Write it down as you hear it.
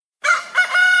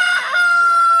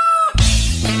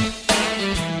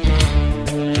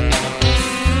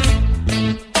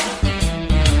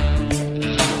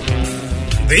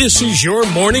This is your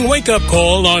morning wake-up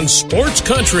call on Sports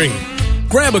Country.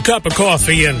 Grab a cup of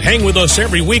coffee and hang with us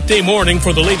every weekday morning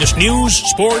for the latest news,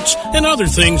 sports, and other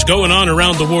things going on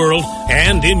around the world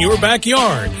and in your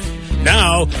backyard.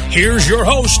 Now, here's your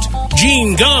host,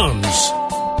 Gene Gumbs.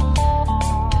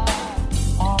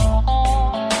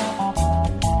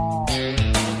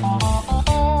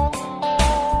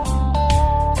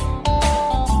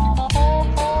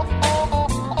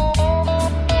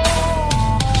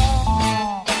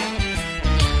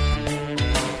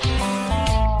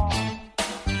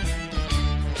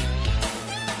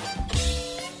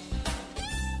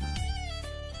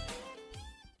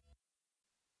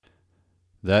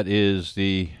 That is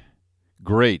the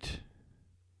great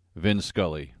Vin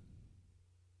Scully.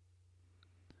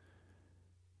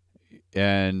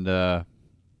 And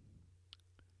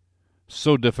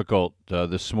so difficult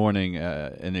this morning.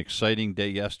 An exciting day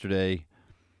yesterday.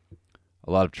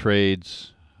 A lot of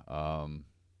trades. And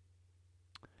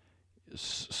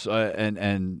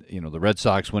you know, the Red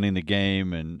Sox winning the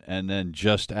game. And then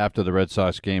just after the Red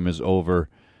Sox game is over,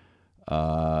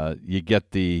 you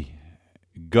get the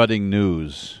gutting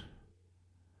news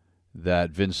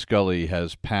that Vin Scully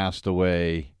has passed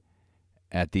away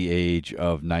at the age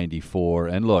of 94.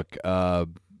 And look,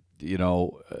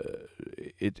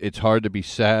 it's hard to be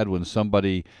sad when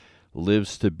somebody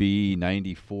lives to be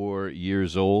 94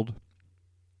 years old.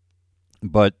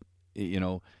 But, you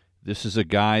know, this is a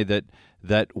guy that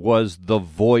was the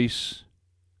voice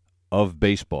of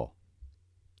baseball.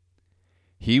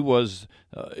 He was,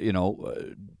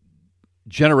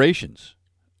 generations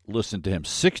listened to him.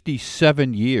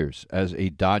 67 years as a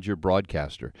Dodger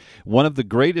broadcaster. One of the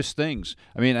greatest things.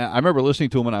 I mean, I remember listening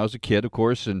to him when I was a kid, of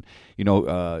course, and,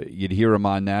 you'd hear him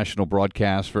on national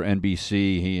broadcasts for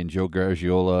NBC, he and Joe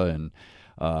Garagiola.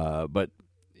 But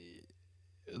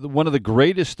one of the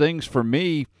greatest things for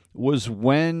me was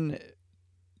when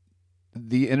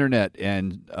the internet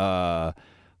and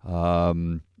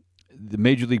the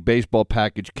Major League Baseball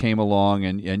package came along,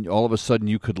 and all of a sudden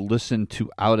you could listen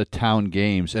to out-of-town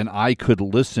games, and I could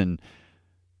listen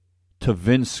to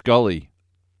Vin Scully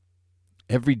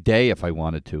every day if I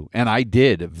wanted to, and I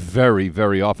did very,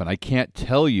 very often. I can't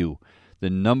tell you the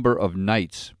number of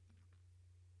nights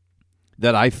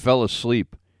that I fell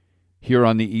asleep here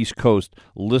on the East Coast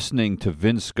listening to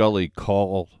Vin Scully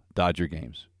call Dodger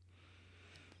games.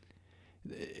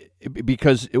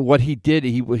 Because what he did,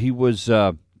 he was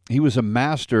a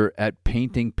master at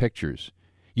painting pictures.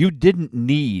 You didn't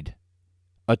need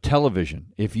a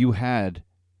television if you had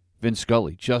Vin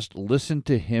Scully. Just listen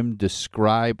to him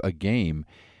describe a game,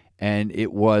 and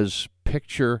it was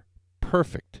picture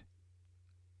perfect.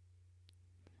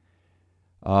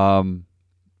 I'm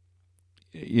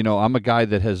a guy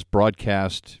that has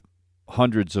broadcast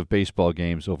hundreds of baseball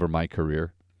games over my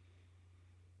career.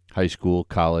 High school,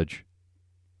 college,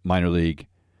 minor league.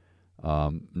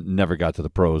 Never got to the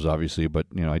pros, obviously, but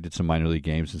I did some minor league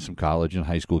games and some college and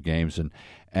high school games,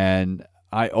 and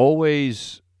I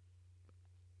always,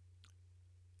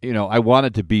 I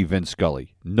wanted to be Vin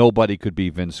Scully. Nobody could be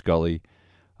Vin Scully,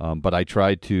 but I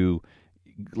tried to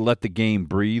let the game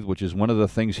breathe, which is one of the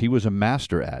things he was a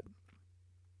master at.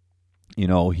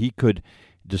 He could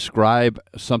describe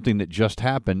something that just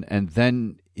happened, and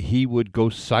then he would go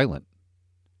silent.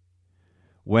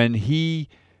 When he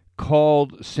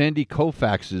called Sandy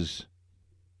Koufax's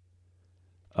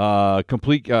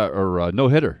complete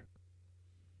no-hitter,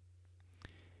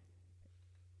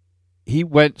 he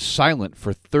went silent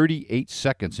for 38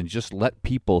 seconds and just let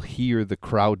people hear the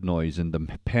crowd noise and the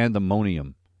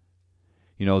pandemonium.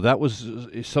 That was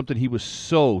something he was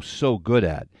so good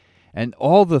at. And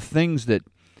all the things that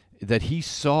he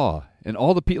saw, and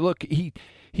all the people. Look,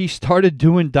 he started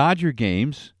doing Dodger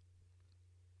games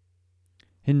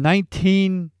in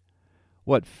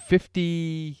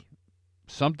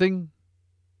 50-something?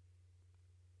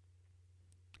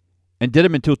 And did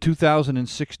them until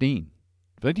 2016.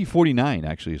 1949,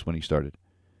 actually, is when he started.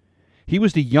 He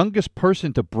was the youngest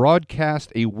person to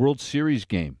broadcast a World Series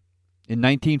game in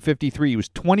 1953. He was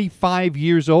 25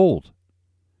 years old.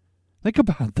 Think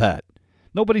about that.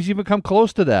 Nobody's even come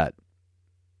close to that.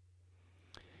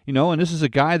 And this is a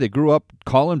guy that grew up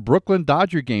calling Brooklyn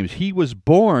Dodger games. He was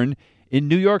born in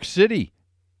New York City,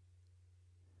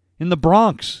 in the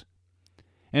Bronx.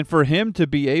 And for him to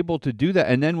be able to do that,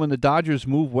 and then when the Dodgers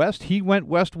moved west, he went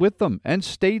west with them and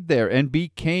stayed there and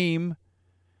became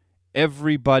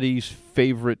everybody's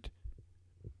favorite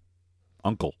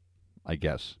uncle, I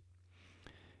guess.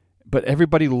 But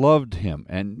everybody loved him.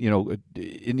 And,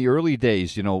 in the early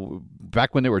days,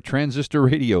 back when there were transistor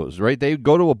radios, right? They would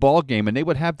go to a ball game and they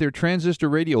would have their transistor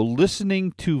radio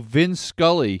listening to Vin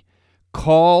Scully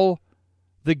call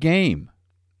the game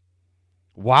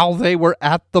while they were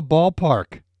at the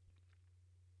ballpark.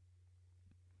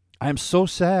 I am so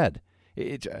sad.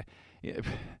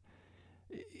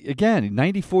 Again,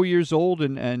 94 years old,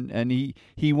 and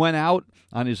he went out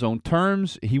on his own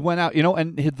terms. He went out,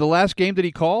 and the last game that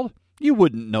he called, you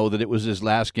wouldn't know that it was his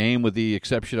last game, with the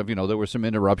exception of, there were some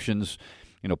interruptions,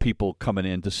 people coming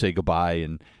in to say goodbye,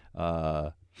 and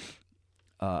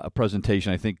a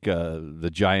presentation. I think the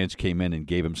Giants came in and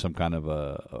gave him some kind of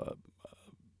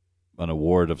an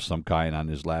award of some kind on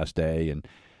his last day, and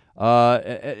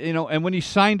and when he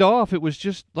signed off, it was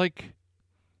just like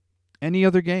any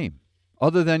other game,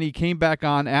 other than he came back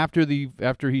on after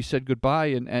he said goodbye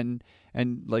and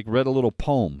like read a little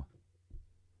poem,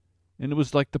 and it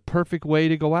was like the perfect way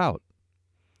to go out.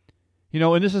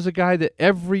 And this is a guy that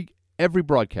every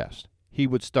broadcast he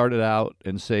would start it out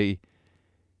and say,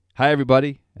 "Hi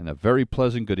everybody, and a very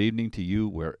pleasant good evening to you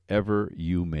wherever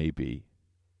you may be."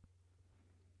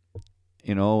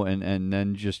 And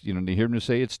then just, to hear him to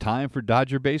say it's time for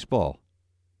Dodger baseball.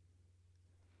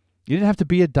 You didn't have to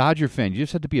be a Dodger fan. You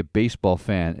just had to be a baseball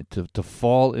fan to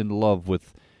fall in love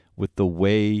with the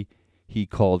way he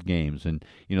called games. And,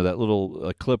 that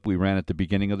little clip we ran at the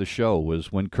beginning of the show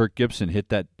was when Kirk Gibson hit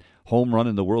that home run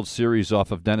in the World Series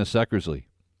off of Dennis Eckersley.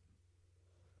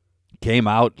 Came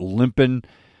out limping,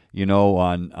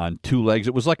 on two legs.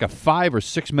 It was like a 5 or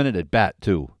 6 minute at bat,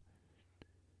 too.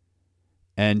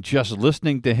 And just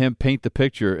listening to him paint the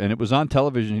picture, and it was on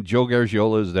television. Joe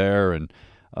Garagiola is there and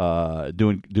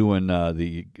doing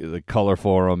the color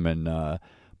for him. And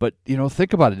but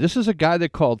think about it. This is a guy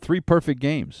that called 3 perfect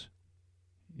games.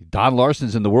 Don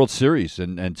Larson's in the World Series,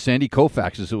 and Sandy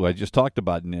Koufax is who I just talked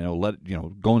about.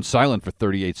 And going silent for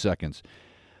 38 seconds.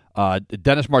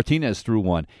 Dennis Martinez threw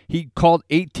one. He called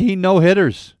 18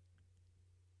 no-hitters.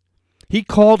 He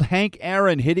called Hank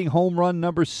Aaron hitting home run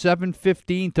number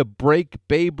 715 to break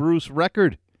Babe Ruth's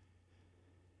record.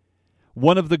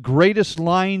 One of the greatest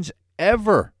lines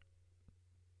ever.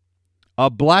 A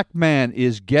black man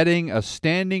is getting a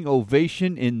standing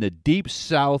ovation in the Deep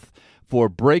South for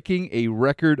breaking a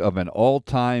record of an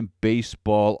all-time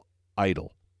baseball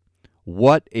idol.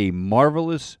 What a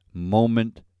marvelous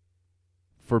moment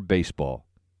for baseball.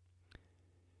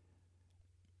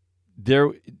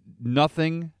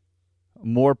 Nothing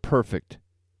more perfect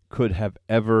could have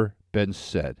ever been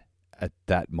said at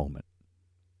that moment.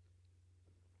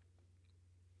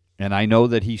 And I know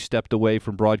that he stepped away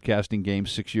from broadcasting games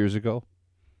 6 years ago.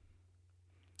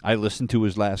 I listened to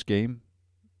his last game.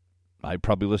 I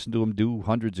probably listened to him do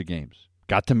hundreds of games.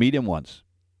 Got to meet him once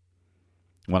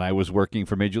when I was working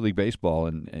for Major League Baseball,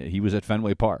 and he was at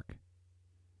Fenway Park.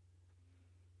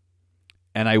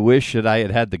 And I wish that I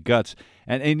had the guts.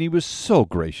 And he was so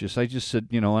gracious. I just said,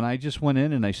 and I just went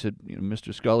in and I said,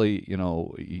 Mr. Scully,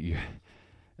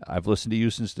 I've listened to you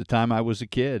since the time I was a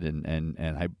kid. And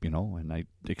I, and I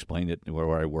explained it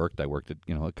where I worked. I worked at,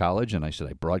 a college. And I said,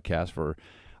 I broadcast for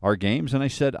our games. And I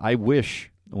said, I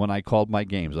wish when I called my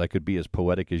games I could be as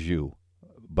poetic as you,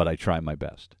 but I try my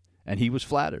best. And he was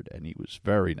flattered, and he was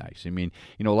very nice. I mean,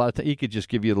 a lot of times he could just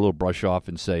give you a little brush off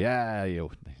and say,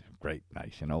 great,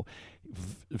 nice,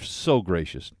 so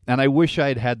gracious. And I wish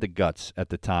I had the guts at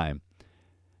the time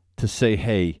to say,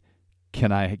 hey,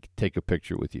 can I take a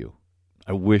picture with you?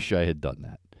 I wish I had done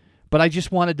that. But I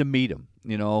just wanted to meet him,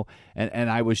 and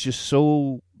I was just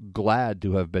so glad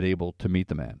to have been able to meet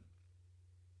the man.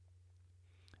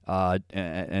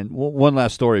 And one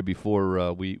last story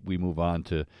before we move on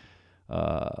to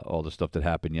all the stuff that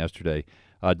happened yesterday.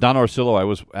 Don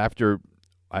Orsillo,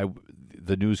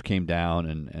 the news came down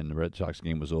and the Red Sox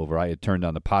game was over, I had turned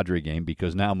on the Padre game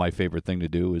because now my favorite thing to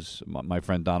do is my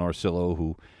friend Don Orsillo,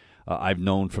 who I've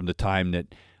known from the time that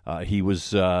he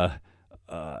was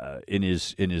in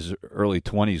his early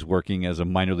 20s working as a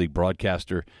minor league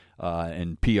broadcaster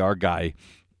and PR guy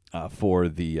for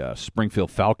the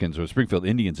Springfield Falcons, or Springfield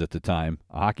Indians at the time,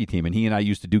 a hockey team. And he and I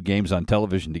used to do games on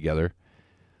television together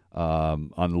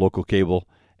on local cable.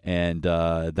 And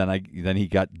then he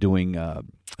got doing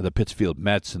the Pittsfield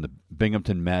Mets and the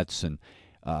Binghamton Mets. And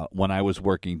when I was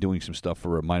working, doing some stuff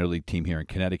for a minor league team here in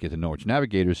Connecticut, the Norwich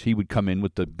Navigators, he would come in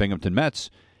with the Binghamton Mets.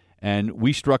 And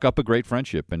we struck up a great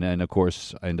friendship. And then, of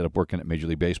course, I ended up working at Major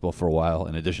League Baseball for a while,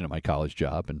 in addition to my college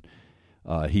job. And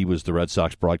he was the Red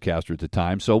Sox broadcaster at the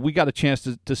time. So we got a chance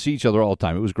to see each other all the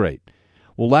time. It was great.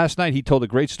 Well, last night he told a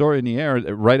great story in the air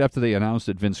right after they announced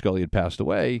that Vin Scully had passed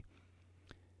away.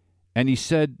 And he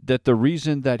said that the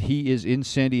reason that he is in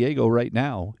San Diego right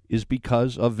now is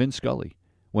because of Vin Scully.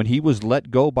 When he was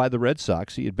let go by the Red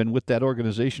Sox, he had been with that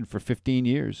organization for 15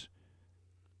 years.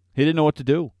 He didn't know what to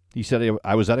do. He said,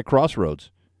 I was at a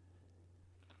crossroads.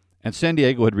 And San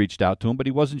Diego had reached out to him, but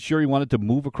he wasn't sure. He wanted to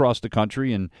move across the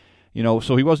country, and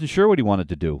so he wasn't sure what he wanted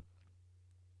to do.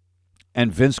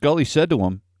 And Vin Scully said to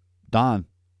him, Don,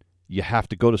 you have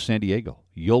to go to San Diego.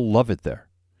 You'll love it there.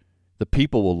 The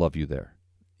people will love you there.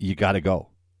 You got to go.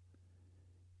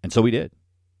 And so he did.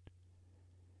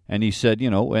 And he said,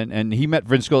 and he met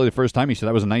Vin Scully the first time. He said,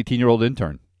 I was a 19-year-old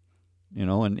intern,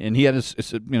 and he had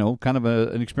kind of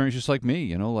an experience just like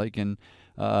me, and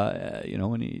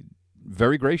he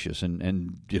very gracious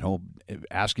and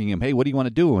asking him, hey, what do you want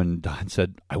to do? And Don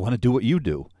said, I want to do what you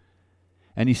do.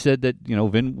 And he said that,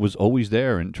 Vin was always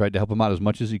there and tried to help him out as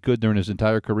much as he could during his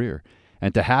entire career.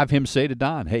 And to have him say to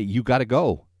Don, hey, you got to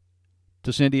go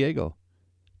to San Diego.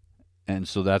 And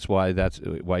so that's why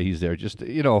he's there.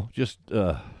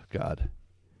 God.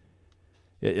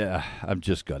 Yeah, I'm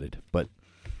just gutted. But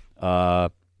I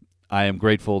am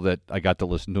grateful that I got to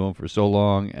listen to him for so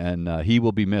long, and he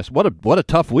will be missed. What a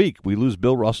tough week. We lose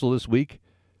Bill Russell this week.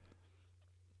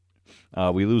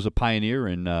 We lose a pioneer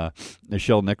in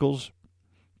Nichelle Nichols.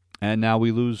 And now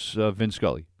we lose Vin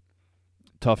Scully.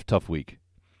 Tough week.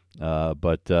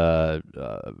 But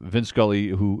Vin Scully,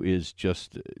 who is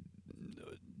just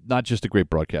not just a great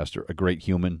broadcaster, a great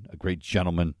human, a great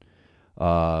gentleman.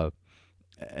 And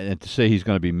to say he's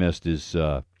going to be missed is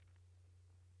an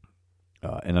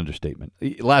understatement.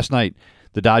 Last night,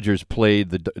 the Dodgers played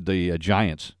the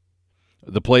Giants.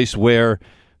 The place where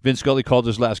Vin Scully called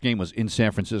his last game was in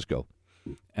San Francisco.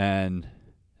 And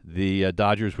the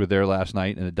Dodgers were there last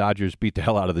night, and the Dodgers beat the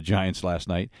hell out of the Giants last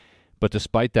night. But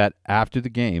despite that, after the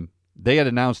game, they had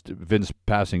announced Vin's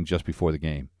passing just before the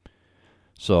game.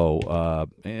 So,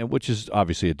 which is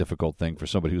obviously a difficult thing for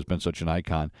somebody who's been such an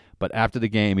icon. But after the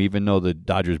game, even though the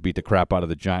Dodgers beat the crap out of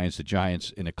the Giants,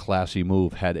 in a classy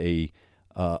move, had a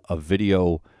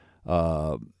video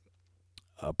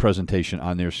presentation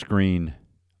on their screen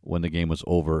when the game was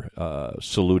over,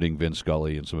 saluting Vin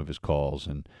Scully and some of his calls.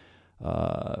 And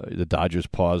the Dodgers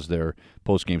paused their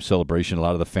post-game celebration. A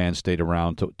lot of the fans stayed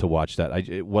around to watch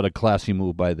that. What a classy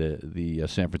move by the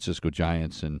San Francisco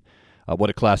Giants, and what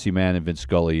a classy man in Vince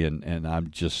Scully, and I'm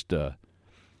just,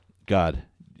 God,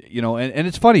 and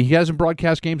it's funny, he hasn't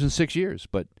broadcast games in 6 years,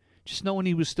 but just knowing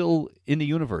he was still in the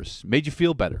universe made you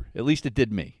feel better. At least it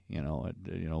did me,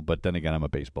 but then again, I'm a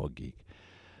baseball geek.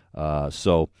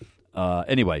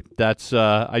 Anyway, that's,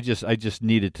 I just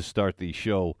needed to start the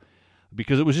show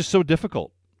because it was just so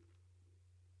difficult.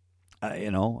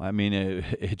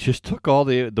 It just took all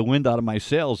the wind out of my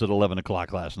sails at 11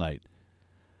 o'clock last night.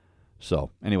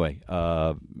 So, anyway,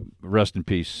 rest in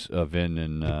peace, Vin,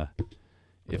 and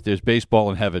if there's baseball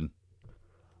in heaven,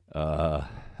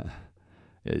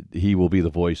 he will be the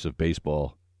voice of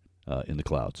baseball in the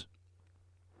clouds.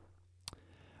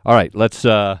 All right, let's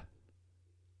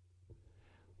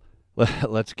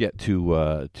get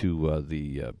to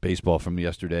the baseball from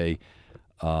yesterday,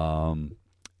 and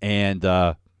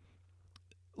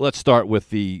let's start with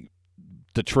the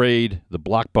trade, the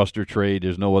blockbuster trade.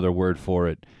 There's no other word for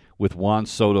it. With Juan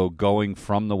Soto going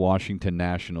from the Washington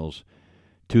Nationals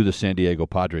to the San Diego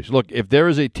Padres. Look, if there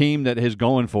is a team that is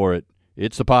going for it,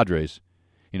 it's the Padres.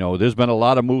 There's been a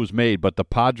lot of moves made, but the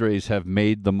Padres have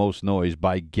made the most noise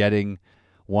by getting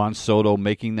Juan Soto,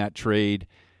 making that trade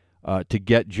to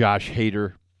get Josh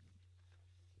Hader.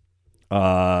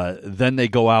 Then they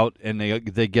go out and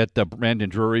they get Brandon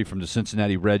Drury from the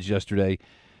Cincinnati Reds yesterday.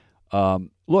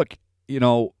 Look,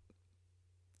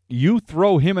 you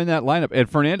throw him in that lineup, and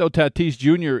Fernando Tatis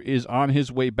Jr. is on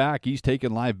his way back. He's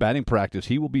taking live batting practice.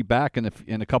 He will be back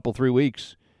in a couple, 3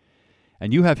 weeks.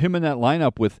 And you have him in that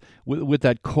lineup with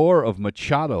that core of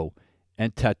Machado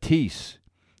and Tatis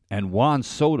and Juan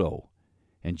Soto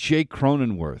and Jake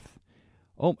Cronenworth.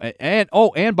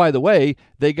 And by the way,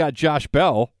 they got Josh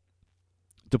Bell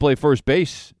to play first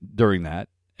base during that,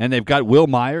 and they've got Will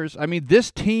Myers. I mean,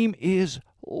 this team is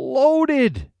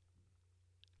loaded.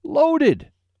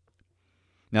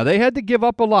 Now, they had to give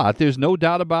up a lot. There's no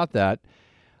doubt about that.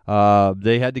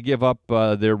 They had to give up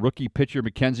their rookie pitcher,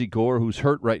 Mackenzie Gore, who's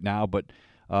hurt right now, but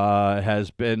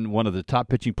has been one of the top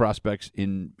pitching prospects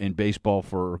in baseball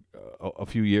for a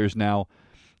few years now.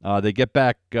 They get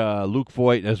back Luke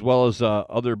Voit, as well as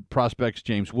other prospects,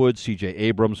 James Woods, C.J.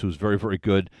 Abrams, who's very, very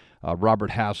good,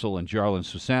 Robert Hassel, and Jarlin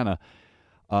Susana.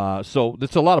 So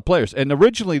that's a lot of players. And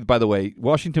originally, by the way,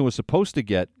 Washington was supposed to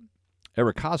get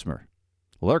Eric Hosmer.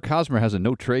 Well, Eric Hosmer has a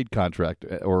no-trade contract,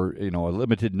 or a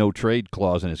limited no-trade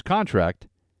clause in his contract,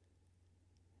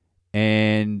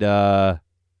 and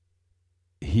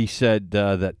he said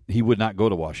that he would not go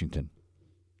to Washington.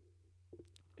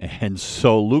 And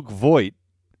so Luke Voit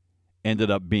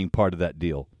ended up being part of that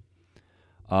deal.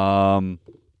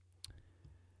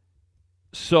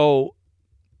 So,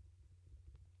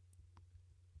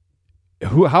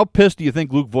 how pissed do you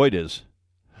think Luke Voigt is?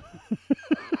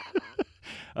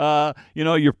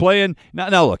 You're playing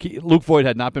now. Look, Luke Voigt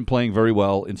had not been playing very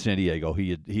well in San Diego.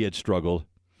 He had struggled.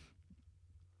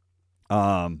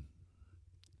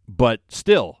 But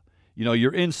still,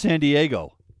 you're in San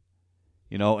Diego.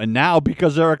 And now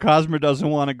because Eric Hosmer doesn't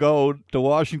want to go to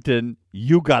Washington,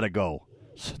 you got to go.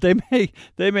 So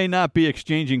they may not be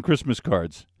exchanging Christmas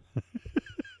cards.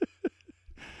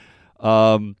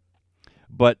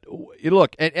 But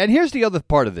look, and here's the other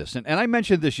part of this, and I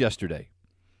mentioned this yesterday.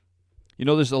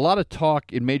 There's a lot of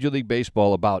talk in Major League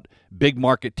Baseball about big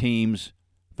market teams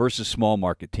versus small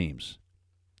market teams.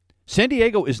 San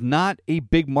Diego is not a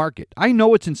big market. I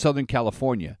know it's in Southern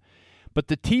California, but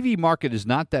the TV market is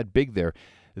not that big there.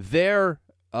 Their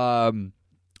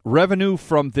revenue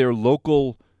from their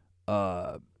local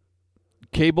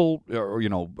cable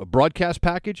or broadcast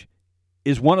package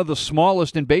is one of the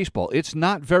smallest in baseball. It's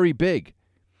not very big.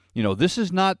 This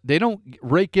is not, they don't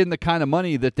rake in the kind of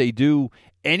money that they do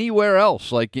anywhere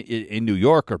else, like in New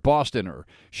York or Boston or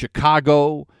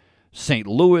Chicago, St.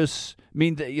 Louis. I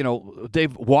mean,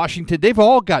 Washington, they've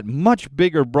all got much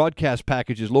bigger broadcast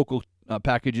packages, local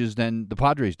packages than the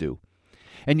Padres do.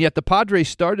 And yet the Padres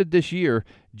started this year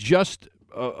just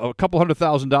a couple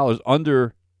 $100,000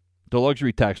 under the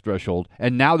luxury tax threshold,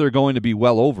 and now they're going to be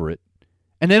well over it.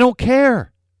 And they don't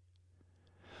care.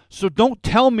 So don't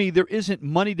tell me there isn't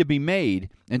money to be made,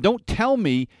 and don't tell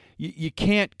me you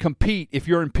can't compete if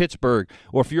you're in Pittsburgh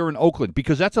or if you're in Oakland,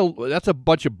 because that's a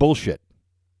bunch of bullshit.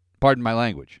 Pardon my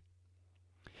language.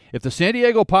 If the San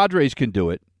Diego Padres can do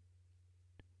it,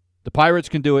 the Pirates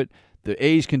can do it, the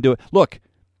A's can do it. Look,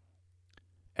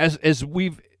 as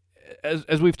we've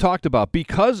talked about,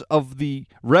 because of the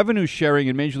revenue sharing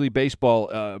in Major League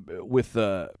Baseball with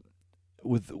not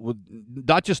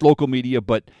just local media,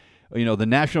 but the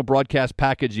national broadcast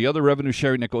package, the other revenue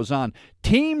sharing that goes on,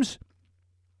 teams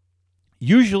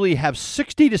usually have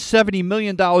 $60 to $70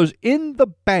 million in the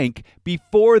bank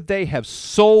before they have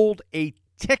sold a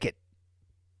ticket.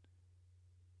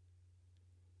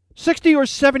 $60 or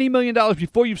 $70 million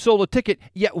before you've sold a ticket,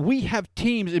 yet we have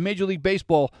teams in Major League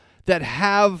Baseball that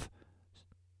have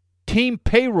team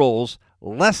payrolls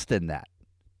less than that.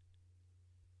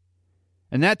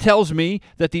 And that tells me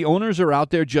that the owners are out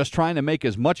there just trying to make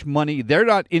as much money. They're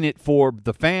not in it for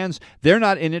the fans. They're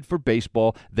not in it for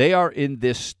baseball. They are in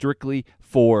this strictly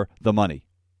for the money.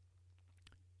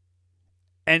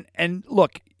 And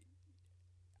look,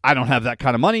 I don't have that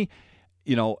kind of money.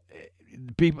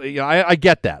 People, I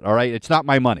get that, all right? It's not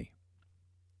my money.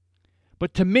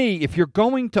 But to me, if you're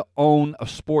going to own a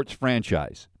sports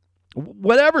franchise,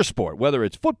 whatever sport, whether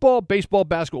it's football, baseball,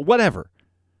 basketball, whatever,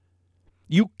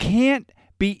 you can't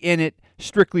be in it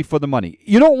strictly for the money.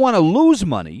 You don't want to lose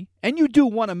money, and you do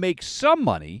want to make some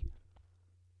money,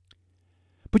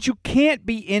 but you can't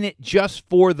be in it just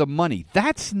for the money.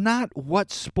 That's not what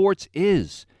sports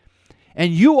is.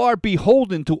 And you are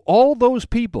beholden to all those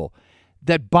people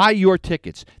that buy your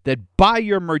tickets, that buy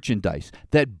your merchandise,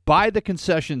 that buy the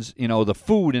concessions, the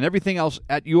food and everything else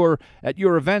at your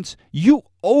events. You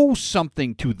owe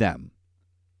something to them.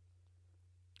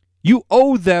 You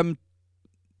owe them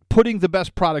putting the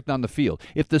best product on the field.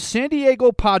 If the San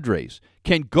Diego Padres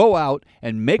can go out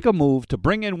and make a move to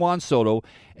bring in Juan Soto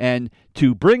and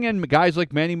to bring in guys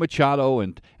like Manny Machado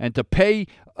and to pay,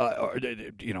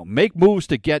 make moves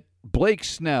to get Blake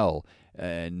Snell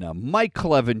and Mike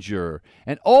Clevenger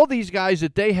and all these guys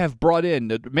that they have brought in,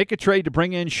 to make a trade to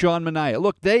bring in Sean Manaea.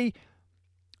 Look, they've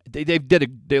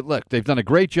done a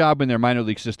great job in their minor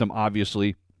league system,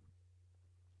 obviously.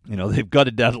 They've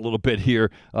gutted that a little bit here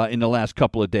in the last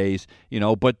couple of days,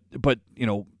 but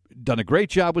done a great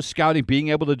job with scouting, being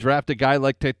able to draft a guy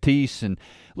like Tatis. And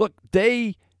look,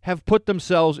 they have put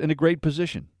themselves in a great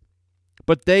position,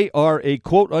 but they are a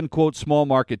quote-unquote small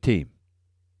market team.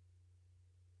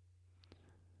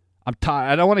 I'm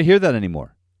tired. I don't want to hear that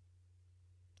anymore.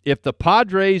 If the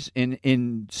Padres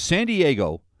in San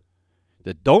Diego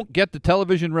that don't get the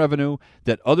television revenue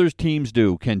that other teams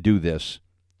do can do this,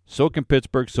 so can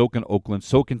Pittsburgh, so can Oakland,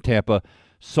 so can Tampa,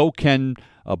 so can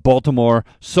Baltimore,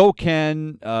 so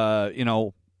can,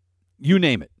 you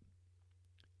name it.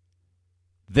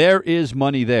 There is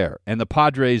money there, and the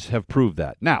Padres have proved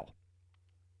that. Now,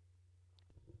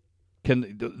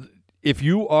 if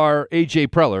you are A.J.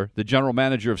 Preller, the general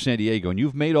manager of San Diego, and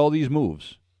you've made all these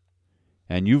moves,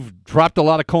 and you've dropped a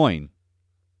lot of coin,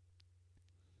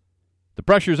 the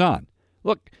pressure's on.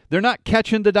 Look, they're not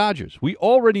catching the Dodgers. We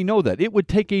already know that. It would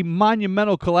take a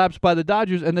monumental collapse by the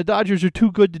Dodgers, and the Dodgers are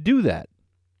too good to do that.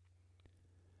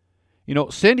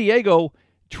 San Diego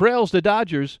trails the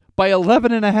Dodgers by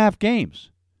 11.5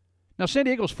 games. Now, San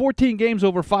Diego's 14 games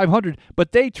over 500,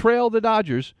 but they trail the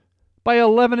Dodgers by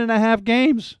 11.5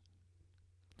 games.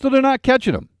 So they're not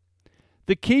catching them.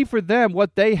 The key for them,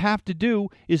 what they have to do,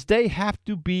 is they have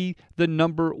to be the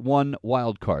number one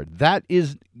wild card. That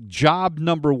is job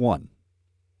number one.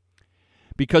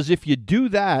 Because if you do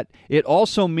that, it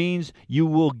also means you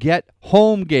will get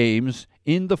home games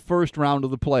in the first round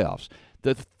of the playoffs.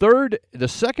 The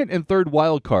second and third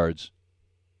wild cards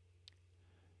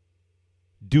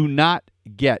do not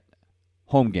get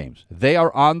home games. They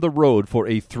are on the road for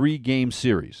a 3-game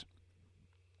series.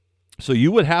 So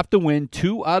you would have to win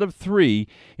 2 out of 3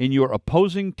 in your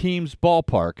opposing team's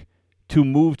ballpark to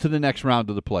move to the next round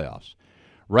of the playoffs.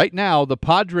 Right now, the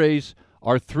Padres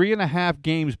are 3.5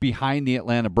 games behind the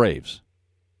Atlanta Braves.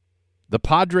 The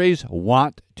Padres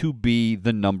want to be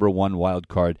the number one wild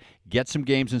card. Get some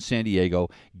games in San Diego.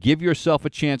 Give yourself a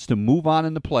chance to move on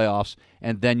in the playoffs,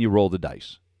 and then you roll the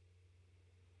dice.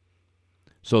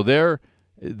 So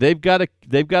they've got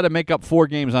to make up 4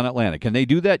 games on Atlanta. Can they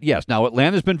do that? Yes. Now,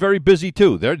 Atlanta's been very busy,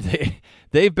 too.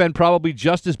 They've been probably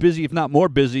just as busy, if not more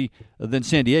busy, than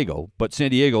San Diego. But San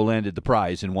Diego landed the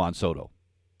prize in Juan Soto.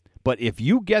 But if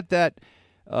you get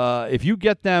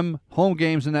them home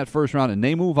games in that first round and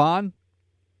they move on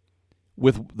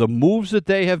with the moves that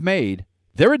they have made,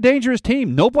 they're a dangerous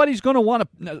team. Nobody's going to want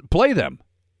to play them.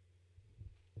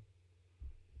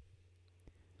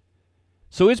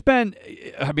 So it's been,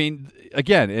 I mean,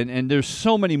 again, and there's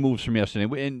so many moves from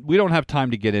yesterday, and we don't have time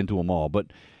to get into them all. But,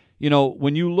 you know,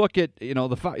 when you look at, you know,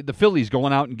 the Phillies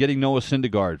going out and getting Noah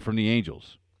Syndergaard from the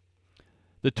Angels,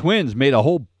 the Twins made a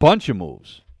whole bunch of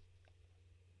moves.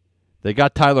 They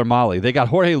got Tyler Mahle. They got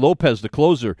Jorge Lopez, the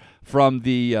closer from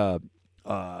the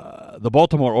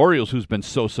Baltimore Orioles, who's been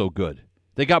so good.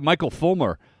 They got Michael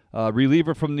Fulmer,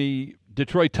 reliever from the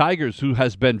Detroit Tigers, who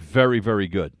has been very, very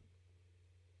good.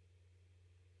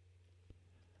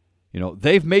 You know,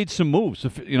 they've made some moves,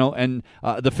 you know, and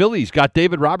the Phillies got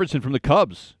David Robertson from the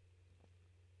Cubs.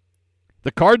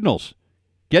 The Cardinals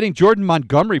getting Jordan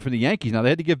Montgomery from the Yankees. Now, they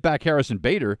had to give back Harrison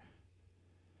Bader.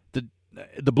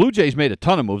 The Blue Jays made a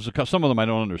ton of moves. Some of them I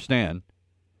don't understand.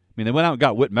 I mean, they went out and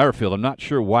got Whit Merrifield. I'm not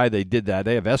sure why they did that.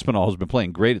 They have Espinal, who's been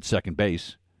playing great at second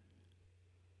base.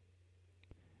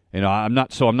 You know, I'm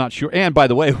not sure. And by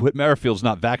the way, Whit Merrifield's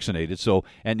not vaccinated,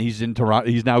 and he's in Toronto.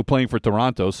 He's now playing for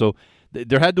Toronto. So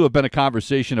there had to have been a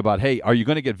conversation about, hey, are you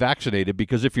going to get vaccinated?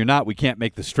 Because if you're not, we can't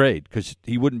make this trade, because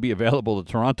he wouldn't be available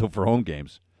to Toronto for home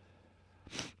games.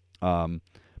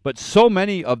 But so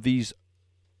many of these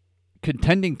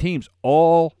contending teams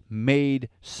all made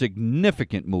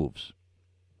significant moves.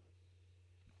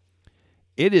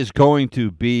 It is going to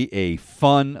be a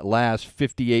fun last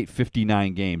 58,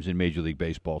 59 games in Major League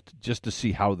Baseball just to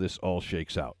see how this all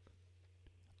shakes out.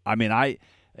 I mean,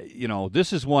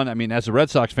 this is one, I mean, as a Red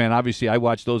Sox fan, obviously I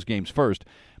watch those games first,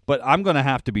 but I'm going to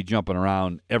have to be jumping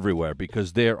around everywhere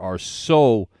because there are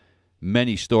so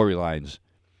many storylines.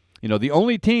 You know, the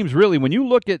only teams really, when you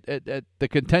look at the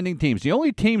contending teams, the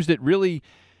only teams that really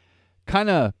kind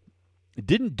of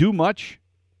didn't do much,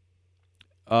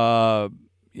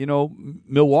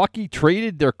 Milwaukee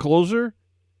traded their closer.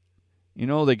 You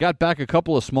know, they got back a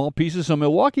couple of small pieces. So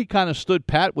Milwaukee kind of stood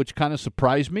pat, which kind of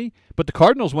surprised me. But the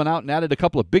Cardinals went out and added a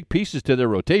couple of big pieces to their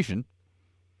rotation.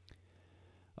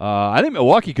 I think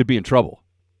Milwaukee could be in trouble.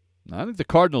 I think the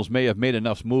Cardinals may have made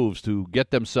enough moves to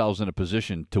get themselves in a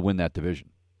position to win that division.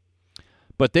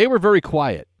 But they were very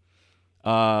quiet.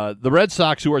 The Red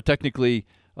Sox, who are technically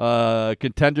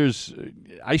contenders,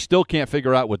 I still can't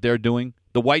figure out what they're doing.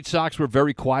 The White Sox were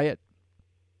very quiet.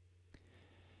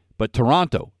 But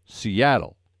Toronto,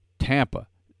 Seattle, Tampa.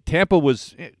 Tampa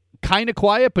was kind of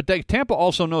quiet, but Tampa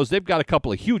also knows they've got a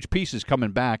couple of huge pieces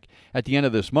coming back at the end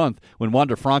of this month when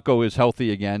Wander Franco is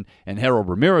healthy again and Harold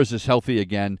Ramirez is healthy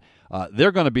again.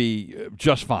 They're going to be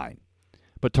just fine.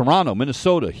 But Toronto,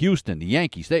 Minnesota, Houston, the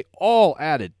Yankees, they all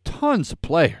added tons of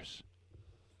players.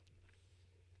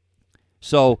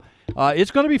 So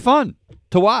it's going to be fun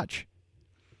to watch.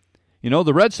 You know,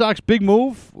 the Red Sox big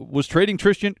move was trading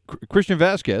Christian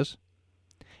Vasquez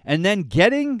and then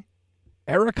getting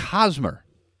Eric Hosmer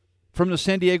from the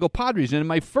San Diego Padres. And in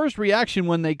my first reaction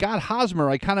when they got Hosmer,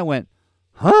 I kind of went,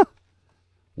 huh?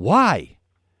 Why?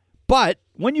 But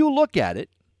when you look at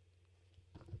it,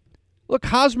 look,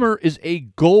 Hosmer is a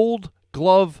Gold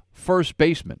Glove first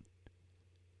baseman.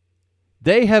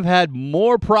 They have had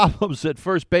more problems at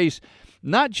first base,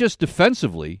 not just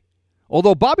defensively,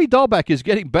 although Bobby Dahlbeck is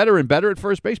getting better and better at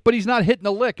first base, but he's not hitting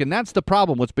a lick, and that's the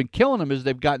problem. What's been killing them is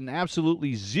they've gotten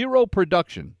absolutely zero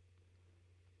production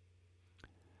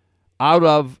out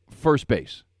of first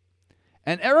base.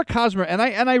 And Eric Hosmer, and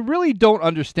I really don't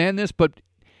understand this, but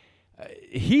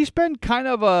he's been kind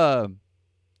of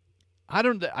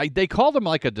they called him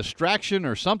like a distraction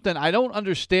or something. I don't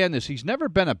understand this. He's never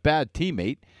been a bad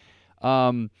teammate.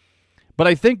 But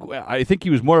I think he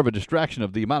was more of a distraction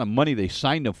of the amount of money they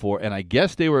signed him for, and I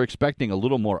guess they were expecting a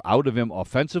little more out of him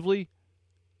offensively.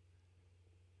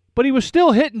 But he was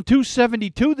still hitting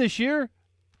 .272 this year.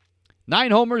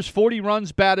 9 homers, 40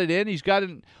 runs batted in. He's got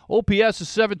an OPS of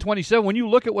 .727. When you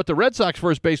look at what the Red Sox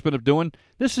first basemen are doing,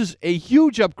 this is a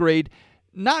huge upgrade,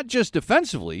 not just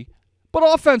defensively, but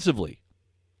offensively.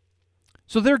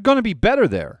 So they're going to be better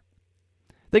there.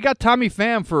 They got Tommy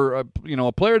Pham for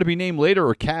a player to be named later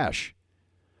or cash.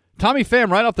 Tommy Pham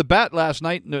right off the bat last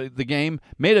night in the game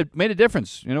made a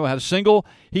difference. Had a single.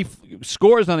 He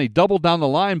scores on a double down the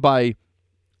line by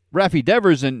Rafi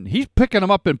Devers, and he's picking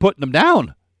him up and putting him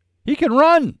down. He can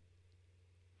run.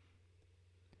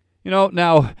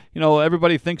 Now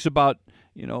everybody thinks about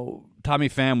Tommy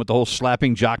Pham with the whole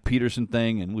slapping Jock Peterson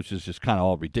thing, and which is just kind of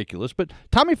all ridiculous. But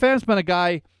Tommy Pham's been a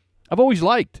guy I've always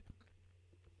liked.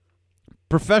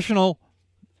 Professional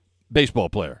baseball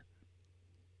player.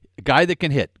 A guy that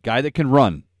can hit, guy that can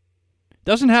run.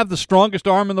 Doesn't have the strongest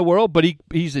arm in the world, but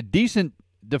he's a decent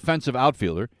defensive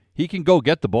outfielder. He can go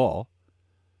get the ball.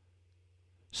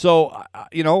 So,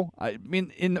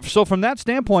 so from that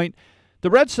standpoint, the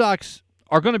Red Sox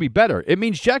are going to be better. It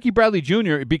means Jackie Bradley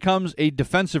Jr. becomes a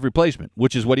defensive replacement,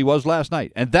 which is what he was last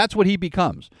night. And that's what he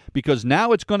becomes, because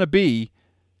now it's going to be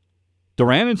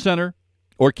Duran in center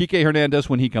or Kike Hernandez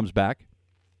when he comes back,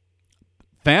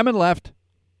 Pham in left,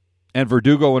 and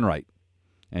Verdugo in right.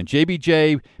 And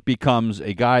JBJ becomes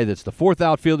a guy that's the fourth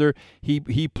outfielder.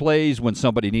 He plays when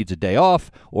somebody needs a day off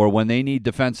or when they need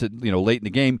defense late in the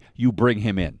game, you bring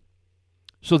him in.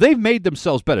 So they've made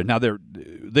themselves better. Now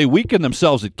they weaken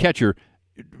themselves at catcher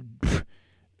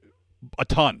a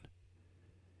ton.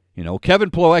 Kevin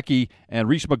Plawecki and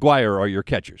Reese McGuire are your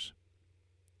catchers.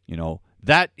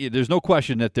 That there's no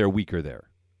question that they're weaker there.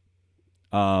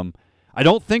 I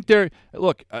don't think their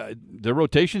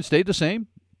rotation stayed the same.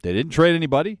 They didn't trade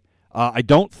anybody. I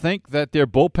don't think that their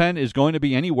bullpen is going to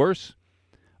be any worse.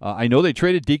 I know they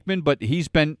traded Diekman, but he's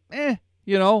been,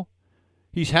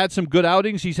 he's had some good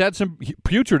outings. He's had some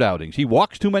putrid outings. He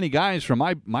walks too many guys for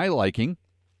my liking.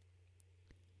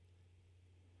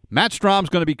 Matt Strom's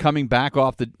going to be coming back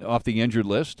off the injured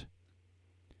list.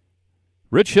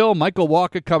 Rich Hill, Michael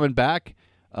Walker coming back.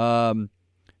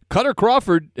 Cutter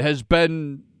Crawford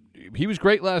he was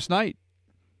great last night.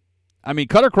 I mean,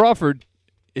 Cutter Crawford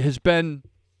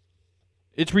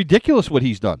it's ridiculous what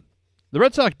he's done. The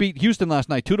Red Sox beat Houston last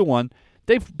night 2-1.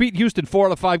 They've beat Houston 4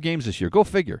 out of 5 games this year. Go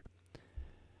figure.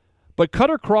 But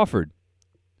Cutter Crawford,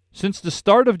 since the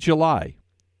start of July,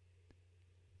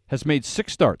 has made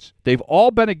 6 starts. They've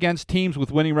all been against teams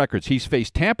with winning records. He's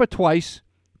faced Tampa twice,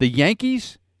 the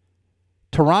Yankees,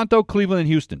 Toronto, Cleveland, and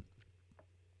Houston.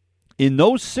 In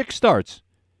those 6 starts,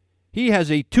 he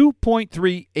has a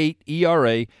 2.38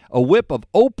 ERA, a whip of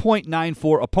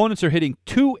 0.94. Opponents are hitting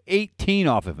 .218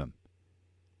 off of him.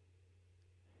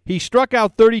 He struck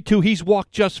out 32. He's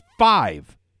walked just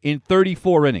 5 in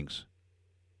 34 innings.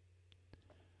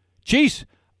 Jeez,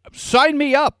 sign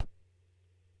me up.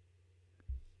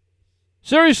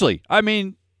 Seriously, I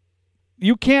mean,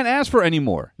 you can't ask for any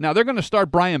more. Now, they're going to start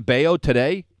Brian Bayo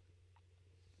today.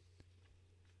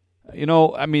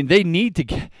 They need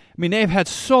to they've had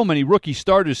so many rookie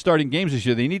starters starting games this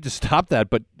year. They need to stop that.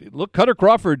 But look, Cutter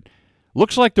Crawford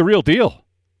looks like the real deal.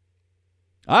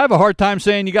 I have a hard time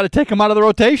saying you got to take him out of the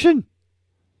rotation.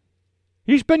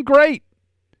 He's been great.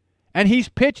 And he's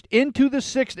pitched into the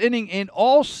 6th inning in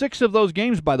all 6 of those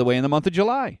games, by the way, in the month of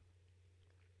July.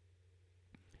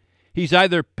 He's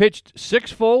either pitched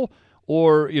 6 full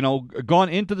or, gone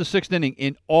into the 6th inning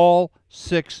in all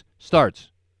 6 starts.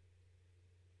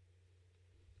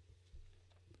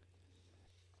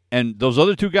 And those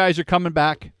other 2 guys are coming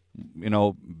back.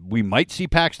 We might see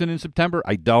Paxton in September.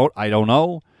 I don't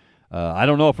know. I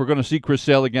don't know if we're going to see Chris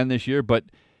Sale again this year. But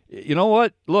you know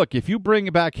what? Look, if you bring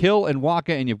back Hill and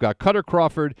Waka and you've got Cutter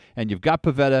Crawford and you've got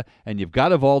Pivetta and you've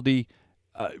got Eovaldi,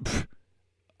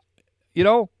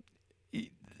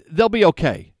 they'll be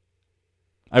okay.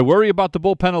 I worry about the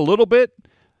bullpen a little bit,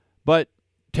 but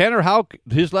Tanner Houck,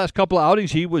 his last couple of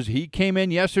outings, he came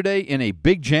in yesterday in a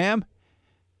big jam.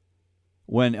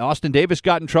 When Austin Davis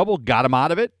got in trouble, got him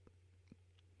out of it.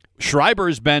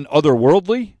 Schreiber's been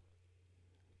otherworldly.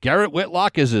 Garrett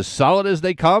Whitlock is as solid as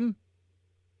they come.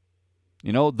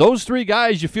 Those 3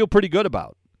 guys you feel pretty good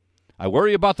about. I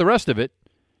worry about the rest of it.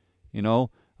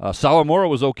 Sawamura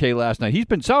was okay last night.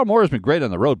 Sawamura's been great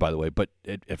on the road, by the way, but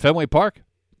at Fenway Park,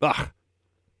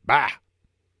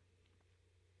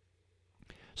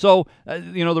 So,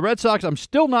 the Red Sox, I'm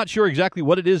still not sure exactly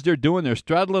what it is they're doing. They're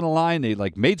straddling a line. They,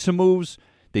 made some moves.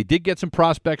 They did get some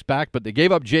prospects back, but they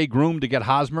gave up Jay Groom to get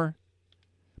Hosmer.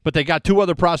 But they got 2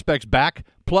 other prospects back,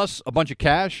 plus a bunch of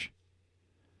cash.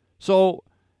 So,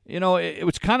 it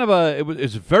was kind of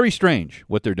it's very strange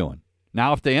what they're doing.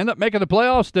 Now, if they end up making the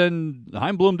playoffs, then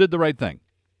Chaim Bloom did the right thing.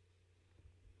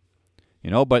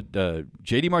 But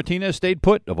J.D. Martinez stayed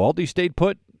put. Eovaldi stayed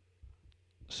put.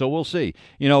 So we'll see.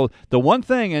 The one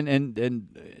thing, and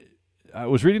I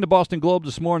was reading the Boston Globe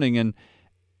this morning, and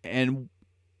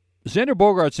Xander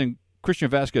Bogaerts and Christian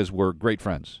Vasquez were great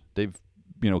friends. They've,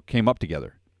 came up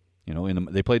together.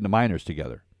 They played in the minors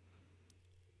together.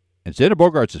 And Xander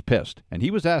Bogaerts is pissed. And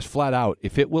he was asked flat out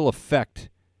if it will affect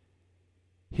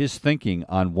his thinking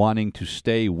on wanting to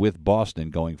stay with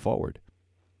Boston going forward.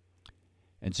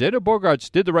 And Xander Bogaerts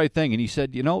did the right thing, and he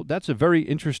said, that's a very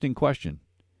interesting question.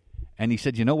 And he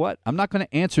said, you know what? I'm not going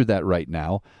to answer that right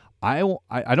now. I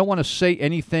don't want to say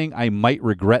anything I might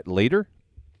regret later.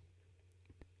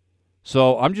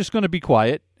 So I'm just going to be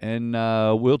quiet, and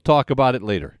we'll talk about it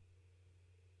later.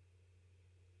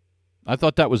 I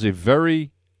thought that was a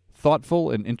very thoughtful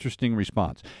and interesting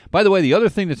response. By the way, the other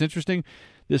thing that's interesting,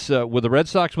 this with the Red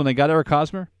Sox when they got Eric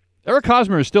Hosmer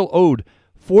is still owed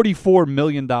 $44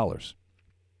 million.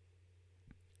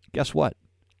 Guess what?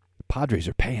 The Padres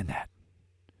are paying that.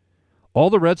 All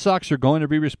the Red Sox are going to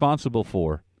be responsible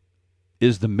for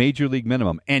is the major league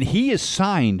minimum. And he is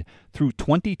signed through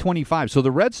 2025. So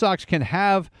the Red Sox can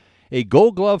have a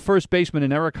Gold Glove first baseman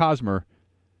in Eric Hosmer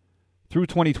through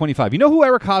 2025. You know who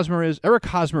Eric Hosmer is? Eric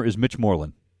Hosmer is Mitch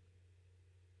Moreland.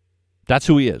 That's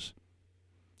who he is.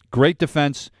 Great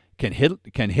defense, can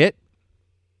hit.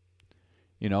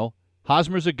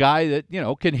 Hosmer's a guy that,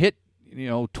 can hit,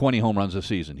 20 home runs a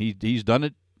season. He's done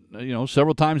it,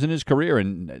 several times in his career.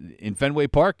 And in Fenway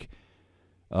Park,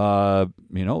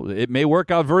 it may work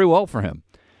out very well for him.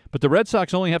 But the Red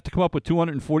Sox only have to come up with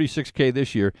 $246K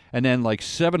this year and then like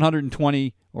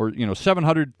 720 or,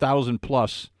 700,000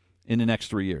 plus in the next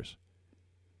 3 years.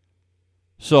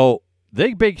 So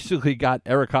they basically got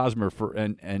Eric Hosmer for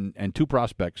and 2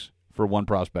 prospects for 1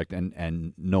 prospect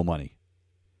and no money.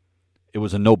 It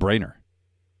was a no-brainer.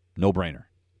 No-brainer.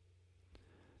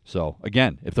 So,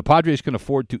 again, if the Padres can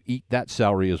afford to eat that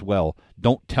salary as well,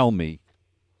 don't tell me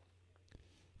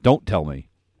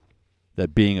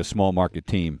that being a small market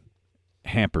team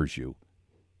hampers you,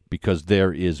 because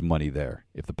there is money there.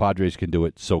 If the Padres can do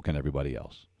it, so can everybody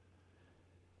else.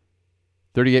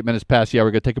 38 minutes past the hour.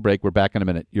 We're going to take a break. We're back in a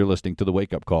minute. You're listening to the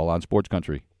Wake Up Call on Sports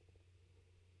Country.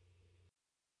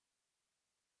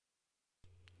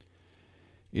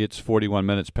 It's 41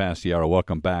 minutes past the hour.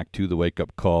 Welcome back to the Wake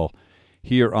Up Call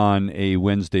here on a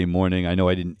Wednesday morning. I know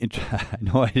I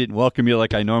didn't welcome you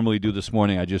like I normally do this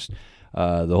morning. I just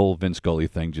the whole Vin Scully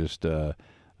thing just kind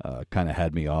of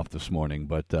had me off this morning.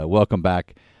 But welcome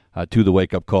back to the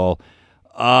Wake Up Call.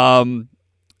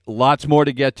 Lots more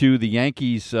to get to. The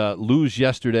Yankees lose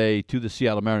yesterday to the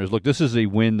Seattle Mariners. Look, this is a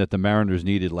win that the Mariners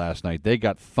needed last night. They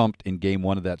got thumped in Game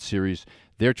 1 of that series.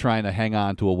 They're trying to hang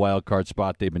on to a wild card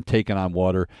spot. They've been taking on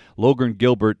water. Logan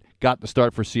Gilbert got the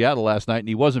start for Seattle last night, and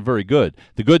he wasn't very good.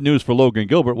 The good news for Logan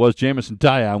Gilbert was Jameson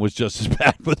Taillon was just as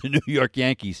bad for the New York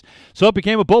Yankees. So it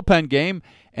became a bullpen game,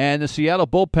 and the Seattle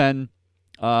bullpen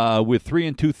with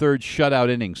 3 2/3 shutout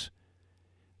innings.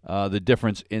 The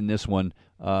difference in this one,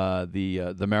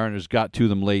 the Mariners got to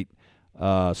them late.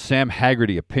 Sam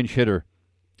Haggerty, a pinch hitter,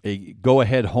 a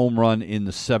go-ahead home run in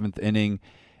the 7th inning.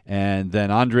 And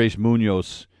then Andres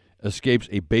Munoz escapes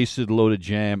a bases-loaded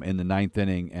jam in the 9th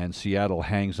inning, and Seattle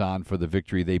hangs on for the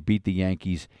victory. They beat the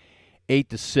Yankees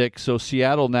 8-6. So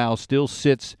Seattle now still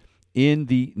sits in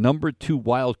the number 2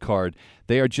 wild card.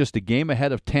 They are just a game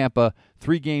ahead of Tampa,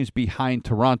 3 games behind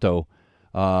Toronto.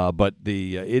 But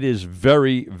it is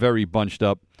very, very bunched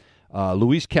up.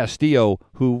 Luis Castillo,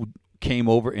 who came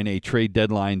over in a trade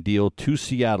deadline deal to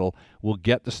Seattle, will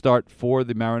get the start for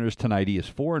the Mariners tonight. He is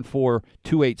 4-4,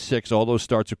 2.86. All those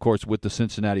starts, of course, with the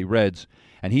Cincinnati Reds.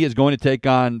 And he is going to take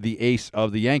on the ace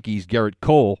of the Yankees, Garrett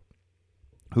Cole,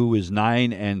 who is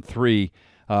 9-3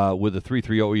 with a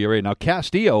 3.30 ERA. Now,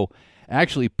 Castillo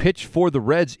actually pitched for the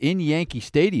Reds in Yankee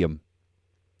Stadium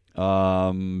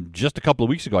just a couple of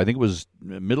weeks ago. I think it was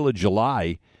middle of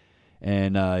July.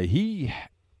 And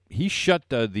he shut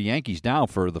the Yankees down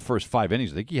for the first 5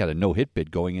 innings. I think he had a no-hit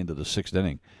bid going into the 6th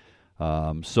inning.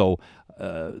 So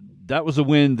that was a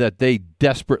win that they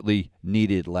desperately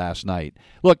needed last night.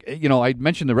 Look, I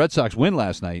mentioned the Red Sox win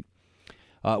last night.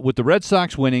 With the Red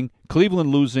Sox winning, Cleveland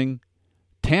losing,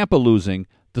 Tampa losing,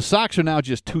 the Sox are now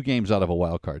just 2 games out of a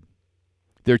wild card.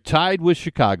 They're tied with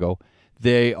Chicago.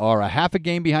 They are a half a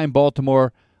game behind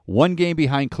Baltimore, 1 game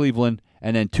behind Cleveland,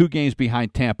 and then 2 games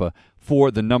behind Tampa for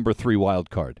the number 3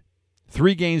 wild card.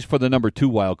 3 games for the number 2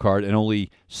 wild card and only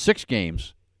 6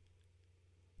 games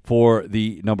for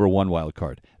the number 1 wild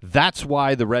card. That's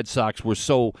why the Red Sox were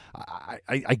so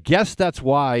I guess that's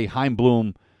why Chaim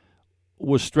Bloom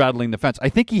was straddling the fence. I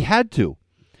think he had to.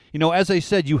 As I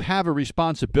said, you have a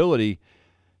responsibility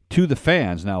to the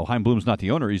fans. Now, Chaim Bloom's not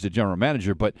the owner, he's the general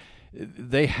manager, but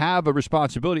they have a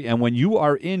responsibility. And when you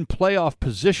are in playoff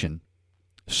position,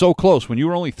 so close, when you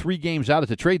were only 3 games out at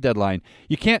the trade deadline,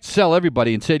 you can't sell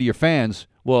everybody and say to your fans,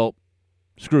 well,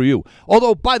 screw you.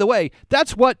 Although, by the way,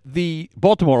 that's what the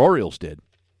Baltimore Orioles did.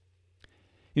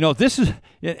 This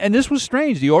was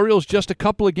strange. The Orioles just a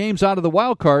couple of games out of the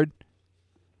wild card,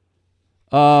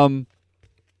 at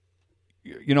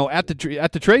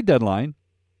the trade deadline,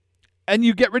 and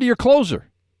you get rid of your closer.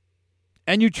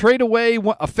 And you trade away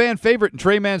a fan favorite in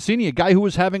Trey Mancini, a guy who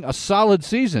was having a solid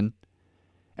season,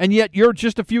 and yet you're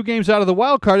just a few games out of the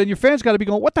wild card, and your fans got to be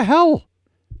going, what the hell?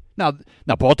 Now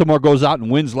Baltimore goes out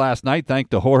and wins last night, thanks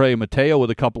to Jorge Mateo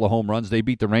with a couple of home runs. They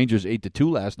beat the Rangers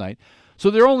 8-2 last night. So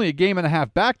they're only a game and a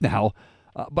half back now,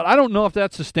 but I don't know if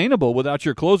that's sustainable without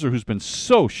your closer who's been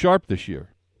so sharp this year.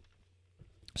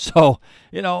 So,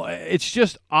 it's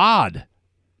just odd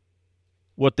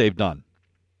what they've done.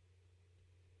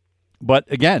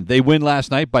 But again, they win last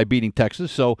night by beating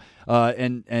Texas. So,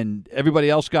 and everybody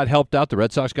else got helped out. The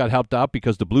Red Sox got helped out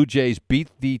because the Blue Jays beat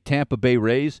the Tampa Bay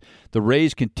Rays. The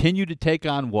Rays continue to take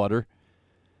on water.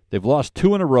 They've lost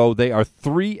 2 in a row. They are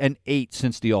 3-8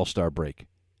 since the All-Star break.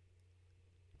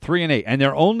 3-8, and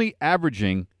they're only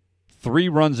averaging 3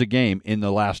 runs a game in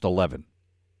the last 11.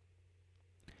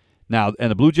 Now, and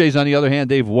the Blue Jays, on the other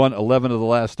hand, they've won 11 of the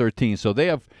last 13. So they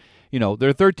have.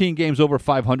 They're 13 games over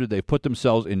 500. They've put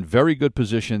themselves in very good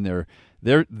position. They're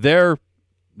going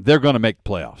to make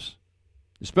playoffs,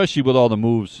 especially with all the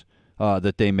moves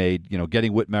that they made.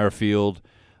 Getting Whit Merrifield.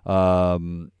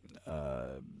 They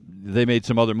made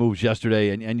some other moves yesterday,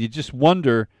 and you just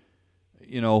wonder.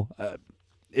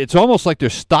 It's almost like they're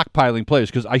stockpiling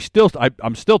players because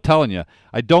I'm still telling you,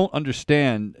 I don't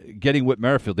understand getting Whit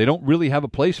Merrifield. They don't really have a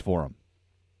place for him.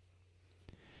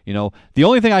 The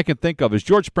only thing I can think of is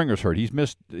George Springer's hurt. He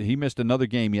missed another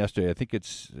game yesterday. I think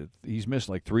he's missed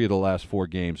like 3 of the last 4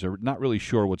 games. They're not really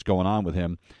sure what's going on with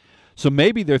him. So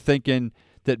maybe they're thinking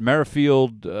that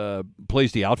Merrifield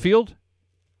plays the outfield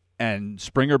and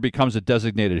Springer becomes a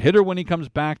designated hitter when he comes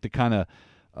back to kind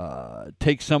of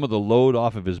take some of the load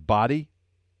off of his body.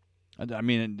 I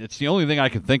mean, it's the only thing I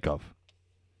can think of.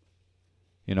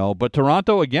 But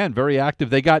Toronto, again, very active.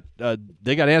 They got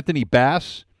Anthony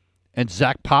Bass and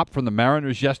Zach Pop from the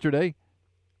Mariners yesterday.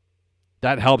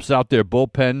 That helps out their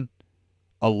bullpen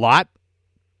a lot.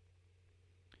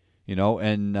 They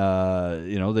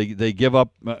give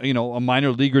up, a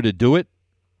minor leaguer to do it.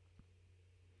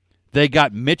 They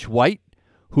got Mitch White,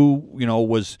 who,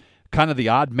 was kind of the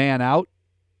odd man out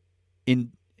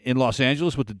in Los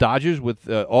Angeles with the Dodgers with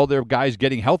all their guys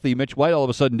getting healthy. Mitch White all of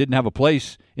a sudden didn't have a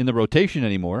place in the rotation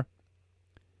anymore.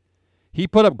 He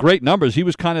put up great numbers. He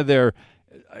was kind of their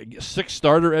 6th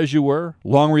starter, as you were,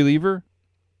 long reliever,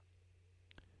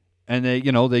 and they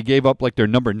gave up like their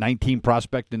number 19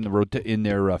 prospect in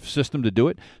their system to do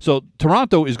it. So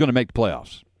Toronto is going to make the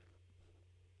playoffs,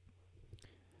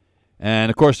 and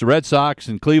of course the Red Sox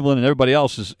and Cleveland and everybody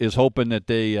else is hoping that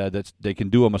they can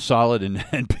do them a solid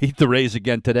and beat the Rays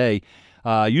again today.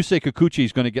 Yusei Kikuchi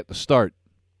is going to get the start.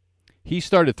 He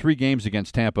started 3 games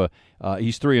against Tampa.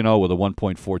 He's 3-0 with a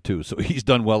 1.42, so he's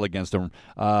done well against them.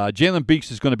 Jalen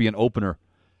Beeks is going to be an opener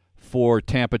for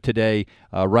Tampa today.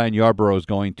 Ryan Yarbrough is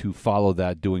going to follow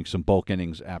that, doing some bulk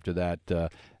innings after that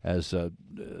as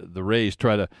the Rays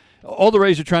all the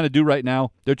Rays are trying to do right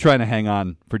now, they're trying to hang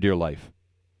on for dear life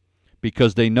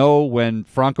because they know when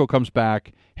Franco comes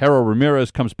back, Harold Ramirez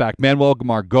comes back, Manuel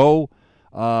Margot,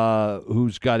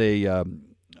 who's got a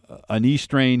knee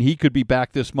strain, he could be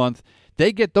back this month.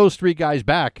 They get those 3 guys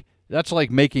back, that's like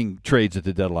making trades at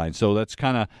the deadline. So that's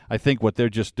kind of, I think, what they're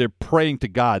praying to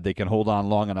God they can hold on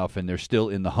long enough and they're still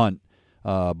in the hunt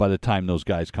by the time those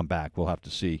guys come back. We'll have to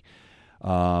see.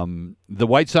 The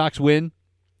White Sox win,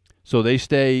 so they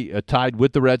stay tied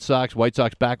with the Red Sox. White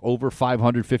Sox back over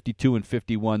 500,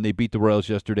 52-51. They beat the Royals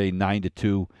yesterday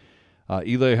 9-2.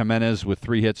 Eloy Jimenez with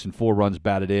 3 hits and 4 runs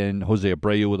batted in. Jose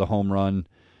Abreu with a home run.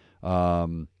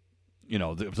 The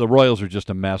Royals are just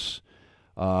a mess.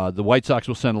 The White Sox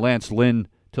will send Lance Lynn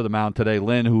to the mound today.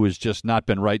 Lynn, who has just not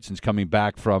been right since coming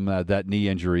back from that knee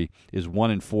injury, is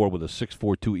 1-4 with a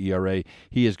 6.42 ERA.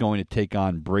 He is going to take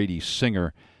on Brady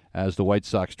Singer as the White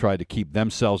Sox try to keep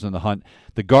themselves in the hunt.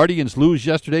 The Guardians lose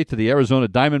yesterday to the Arizona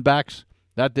Diamondbacks.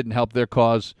 That didn't help their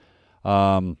cause.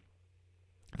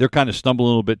 They're kind of stumbling a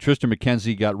little bit. Tristan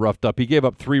McKenzie got roughed up. He gave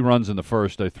up 3 runs in the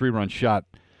first, a 3-run shot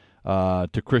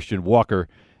to Christian Walker,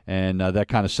 and that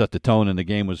kind of set the tone, and the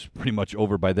game was pretty much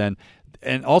over by then.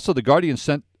 And also the Guardians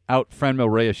sent out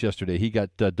Franmil Reyes yesterday. He got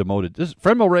demoted.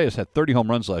 Franmil Reyes had 30 home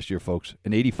runs last year, folks,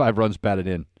 and 85 runs batted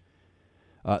in.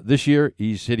 This year,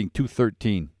 he's hitting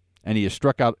 .213, and he has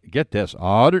struck out, get this,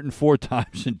 104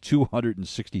 times in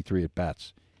 263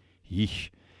 at-bats. Yeesh.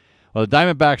 Well, the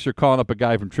Diamondbacks are calling up a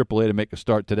guy from AAA to make a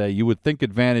start today. You would think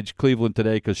advantage Cleveland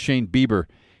today because Shane Bieber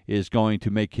is going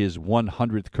to make his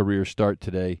 100th career start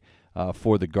today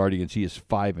for the Guardians. He is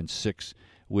 5-6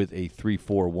 with a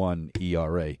 3.41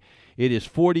 ERA. It is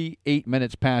 48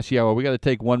 minutes past the hour. We got to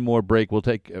take one more break. We'll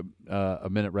take a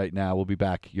minute right now. We'll be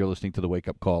back. You're listening to the Wake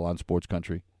Up Call on Sports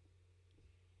Country.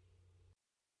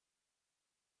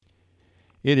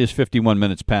 It is 51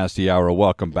 minutes past the hour.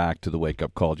 Welcome back to the Wake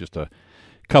Up Call. Just a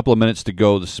couple of minutes to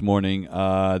go this morning.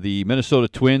 The Minnesota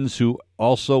Twins, who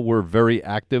also were very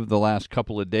active the last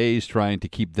couple of days trying to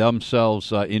keep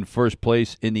themselves in first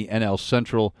place in the NL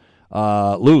Central,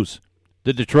 lose.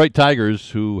 The Detroit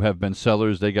Tigers, who have been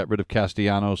sellers, they got rid of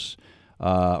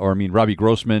Robbie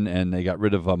Grossman, and they got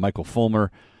rid of Michael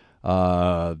Fulmer.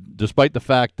 Despite the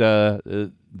fact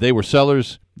they were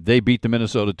sellers, they beat the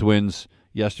Minnesota Twins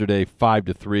yesterday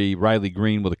 5-3. Riley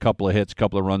Green with a couple of hits,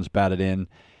 couple of runs batted in.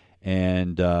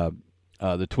 And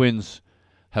the Twins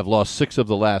have lost 6 of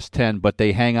the last 10, but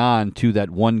they hang on to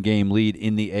that one-game lead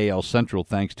in the AL Central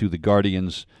thanks to the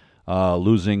Guardians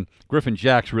losing. Griffin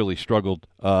Jax really struggled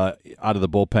out of the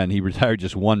bullpen. He retired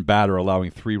just one batter,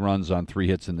 allowing 3 runs on 3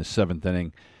 hits in the 7th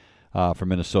inning for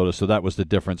Minnesota, so that was the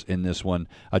difference in this one.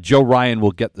 Joe Ryan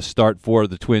will get the start for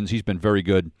the Twins. He's been very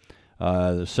good.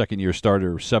 The second-year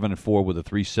starter, 7-4 with a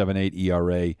 3.78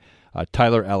 ERA.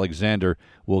 Tyler Alexander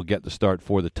will get the start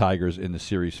for the Tigers in the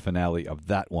series finale of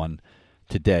that one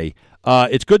today.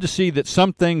 It's good to see that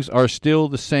some things are still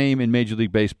the same in Major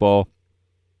League Baseball,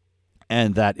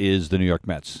 and that is the New York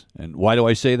Mets. And why do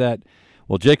I say that?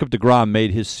 Well, Jacob deGrom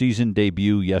made his season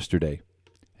debut yesterday,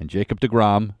 and Jacob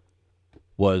deGrom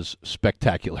was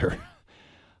spectacular.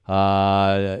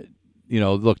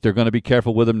 Look, they're going to be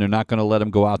careful with him. They're not going to let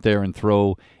him go out there and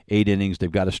throw 8 innings. They've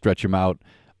got to stretch him out.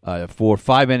 For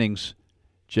 5 innings,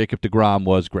 Jacob deGrom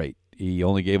was great. He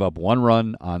only gave up 1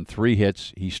 run on 3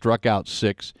 hits. He struck out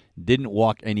 6, didn't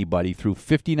walk anybody, threw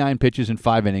 59 pitches in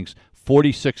 5 innings,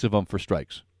 46 of them for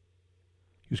strikes.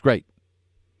 He was great.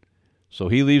 So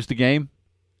he leaves the game,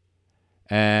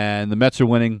 and the Mets are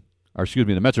losing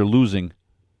 1-0.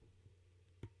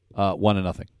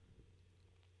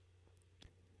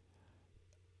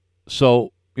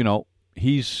 So,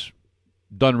 he's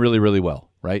done really, really well,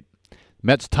 right?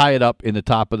 Mets tie it up in the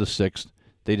top of the 6th.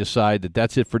 They decide that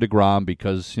that's it for deGrom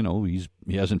because,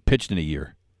 he hasn't pitched in a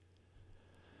year.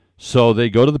 So they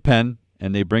go to the pen,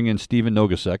 and they bring in Steven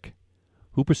Nogosek,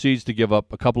 who proceeds to give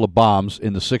up a couple of bombs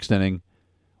in the 6th inning.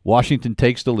 Washington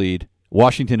takes the lead.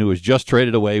 Washington, who has just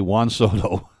traded away Juan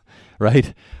Soto,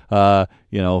 right?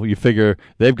 You figure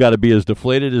they've got to be as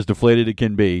deflated it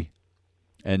can be.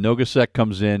 And Nogosek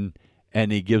comes in,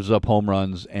 and he gives up home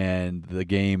runs, and the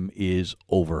game is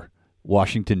over.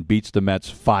 Washington beats the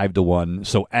Mets 5-1.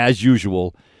 So, as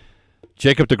usual,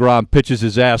 Jacob deGrom pitches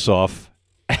his ass off,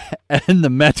 and the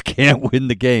Mets can't win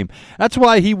the game. That's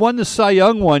why he won the Cy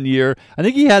Young one year. I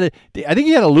think he had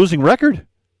a losing record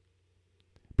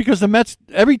because the Mets,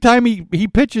 every time he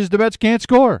pitches, the Mets can't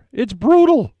score. It's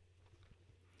brutal.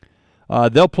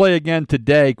 They'll play again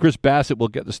today. Chris Bassett will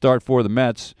get the start for the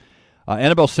Mets.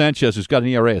 Anibal Sanchez, who's got an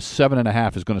ERA of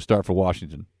 7.5, is going to start for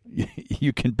Washington.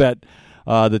 You can bet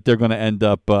that they're going to end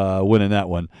up winning that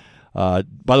one. By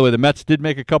the way, the Mets did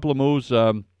make a couple of moves.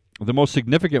 The most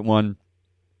significant one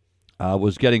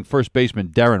was getting first baseman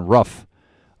Darren Ruff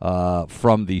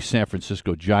from the San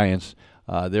Francisco Giants.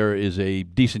 There is a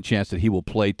decent chance that he will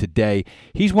play today.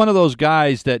 He's one of those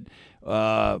guys that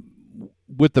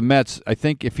with the Mets, I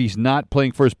think if he's not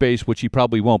playing first base, which he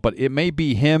probably won't, but it may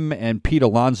be him and Pete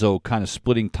Alonso kind of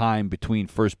splitting time between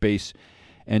first base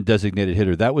and designated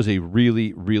hitter. That was a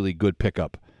really, really good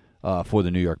pickup for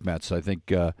the New York Mets. I think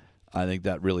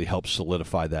that really helps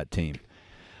solidify that team.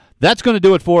 That's going to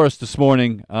do it for us this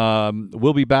morning.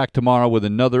 We'll be back tomorrow with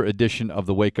another edition of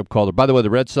the Wake Up Caller. By the way, the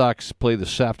Red Sox play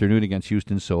this afternoon against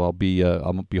Houston, so I'll be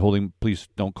holding. Please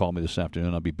don't call me this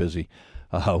afternoon. I'll be busy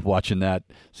watching that,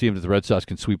 seeing if the Red Sox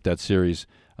can sweep that series.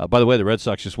 By the way, the Red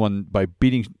Sox just won by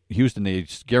beating Houston. They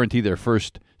guarantee their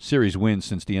first series win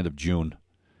since the end of June.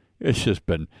 It's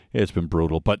been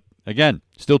brutal, but Again,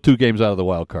 still 2 games out of the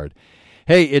wild card.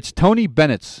 Hey, it's Tony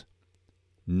Bennett's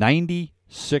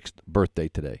 96th birthday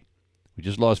today. We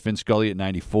just lost Vince Scully at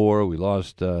 94. We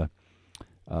lost Bill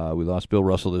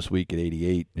Russell this week at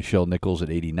 88. Nichelle Nichols at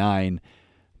 89.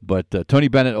 But Tony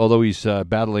Bennett, although he's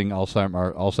battling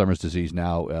Alzheimer's disease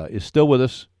now, is still with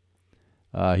us.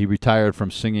 He retired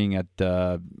from singing at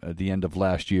the end of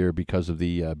last year because of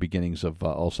the beginnings of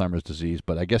Alzheimer's disease.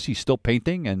 But I guess he's still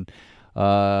painting and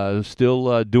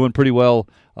still doing pretty well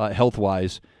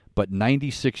health-wise. But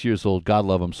 96 years old, God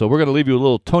love him. So we're going to leave you a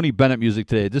little Tony Bennett music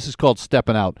today. This is called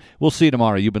Steppin' Out. We'll see you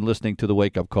tomorrow. You've been listening to The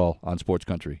Wake Up Call on Sports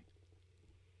Country.